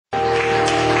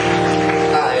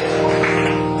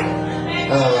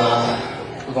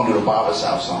a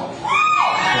barbershop song. I'm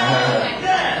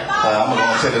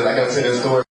gonna tell this. I gotta tell this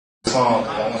story. Song.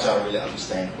 I want y'all to really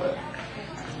understand. But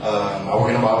I work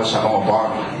in a barbershop. I'm a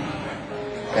barber,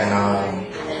 and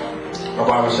my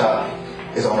barbershop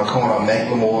is on the corner of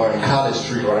McLemore and College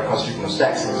Street, right across the street from the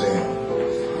Stacks Museum.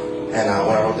 And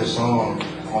when I wrote this song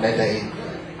on that day,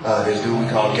 this dude we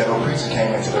call Ghetto Preacher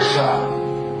came into the shop,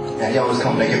 and he always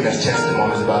come there giving us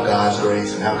testimonies about God's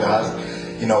grace and how God's,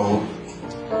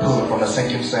 pulled him from the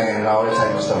sinking sand and all that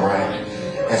type of stuff, right?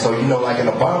 And so, like in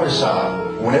a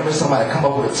barbershop, whenever somebody come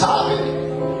up with a topic,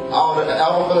 all the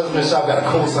fellas in the shop got a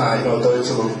cosign,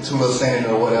 32 little sand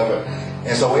or whatever.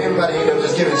 And so everybody ended up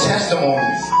just giving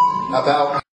testimonies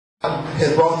about how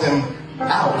has brought them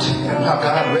out and how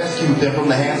God rescued them from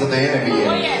the hands of the enemy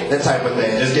and that type of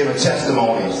thing, just giving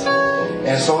testimonies.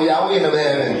 And so, we ended up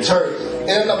having church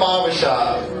in the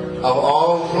barbershop of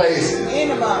all places. In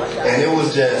the barbershop. And it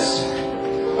was just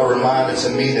a reminder to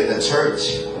me that the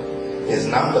church is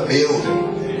not the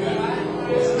building.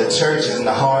 The church is in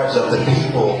the hearts of the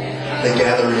people that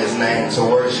gather in His name to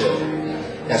worship.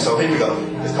 And so here we go.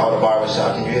 It's called a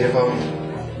barbershop. Can you hear it for me?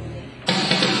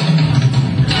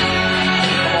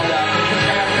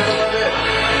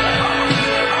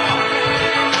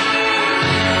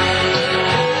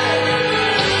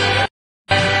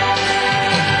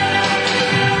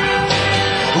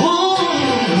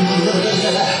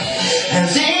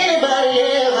 Has anybody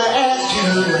ever asked you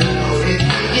how did you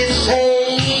get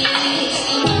saved?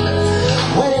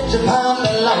 When it's upon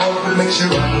the Lord what makes you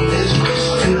run this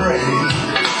Christian race?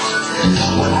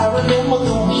 Well, I remember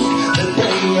the week, the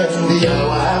day, and the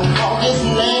hour I called His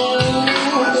name.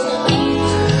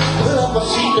 Well, I'm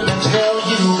proceeding to tell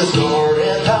you the story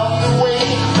about the way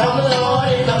found the Lord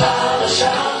in the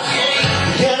barbershop.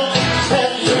 Get him,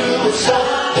 step through and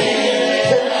stop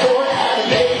it. Tell the Lord how to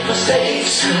make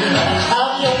mistakes.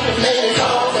 How the only man is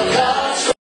all the God's.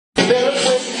 You better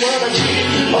quit when I keep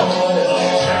you on.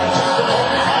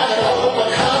 How to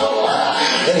overcome.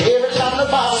 And every time the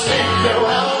ball spins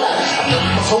around, I put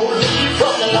my soul leave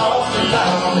from the lost and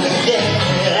found. Yeah.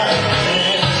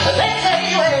 They say,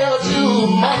 well, to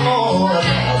my Lord,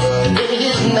 in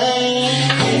His name.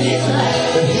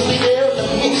 And He'll be there in the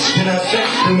midst, and I said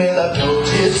to me, I know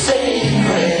His saving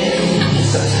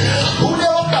grace. Who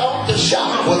never thought the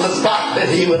shop was a spot that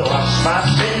He would wash my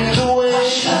sins away?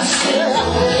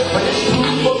 But it's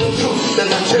true for the truth, and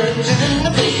the church is in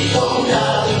the people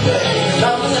now to play.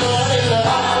 I'm the Lord in the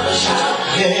barbershop,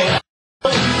 yeah.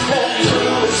 Step through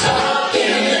and stop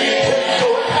it.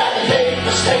 Lord, how to make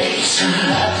mistakes.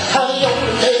 How the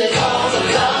only lady calls of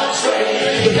God's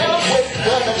grace. But never quit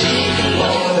when the teaching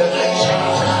Lord.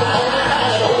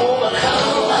 How to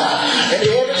overcome. And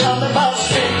every time the ball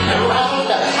spins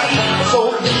around, I put my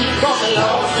soul deep from the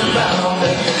lost and bound.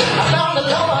 I found the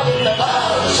Lord in the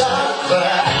barbershop.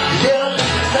 Yeah,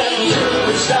 step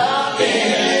through and stop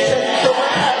it. Lord,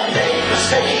 how to make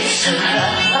mistakes.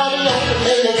 How the only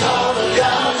lady calls of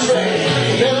God's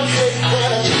grace. Never quit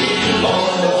when I keep you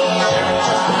Lord.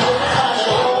 How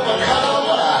to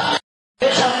overcome.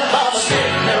 Every time the ball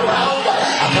spins around,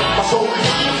 I put my soul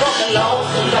deep from the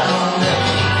lost and bound.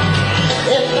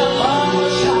 In the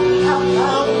barbershop, I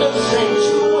found the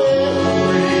sanctuary.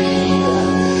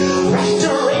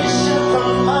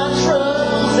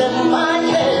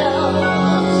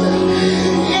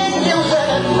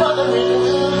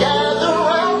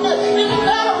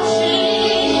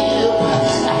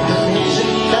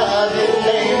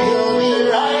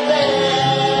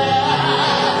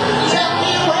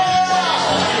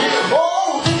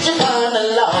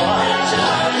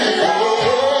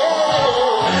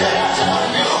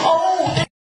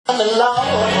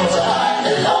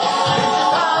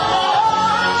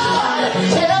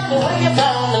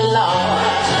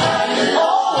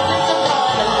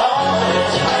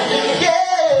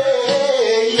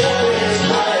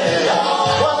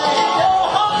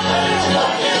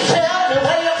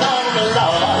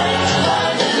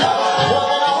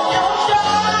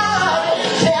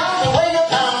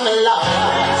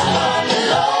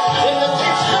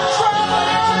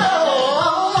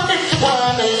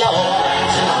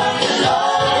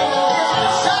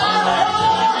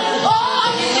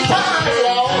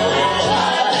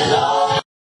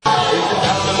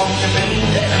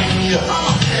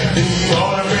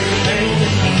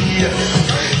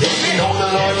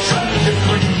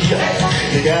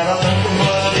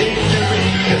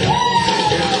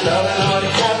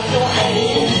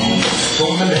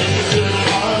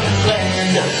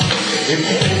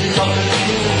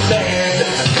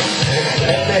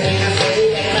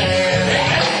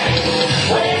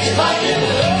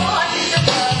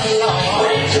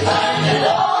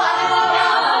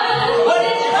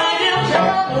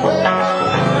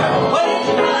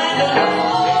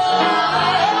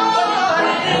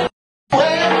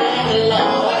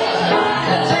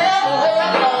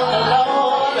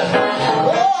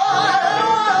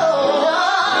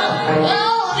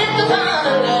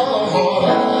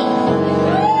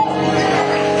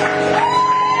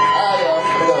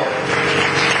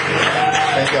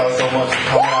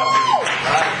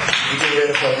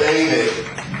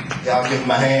 Y'all give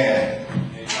him a hand.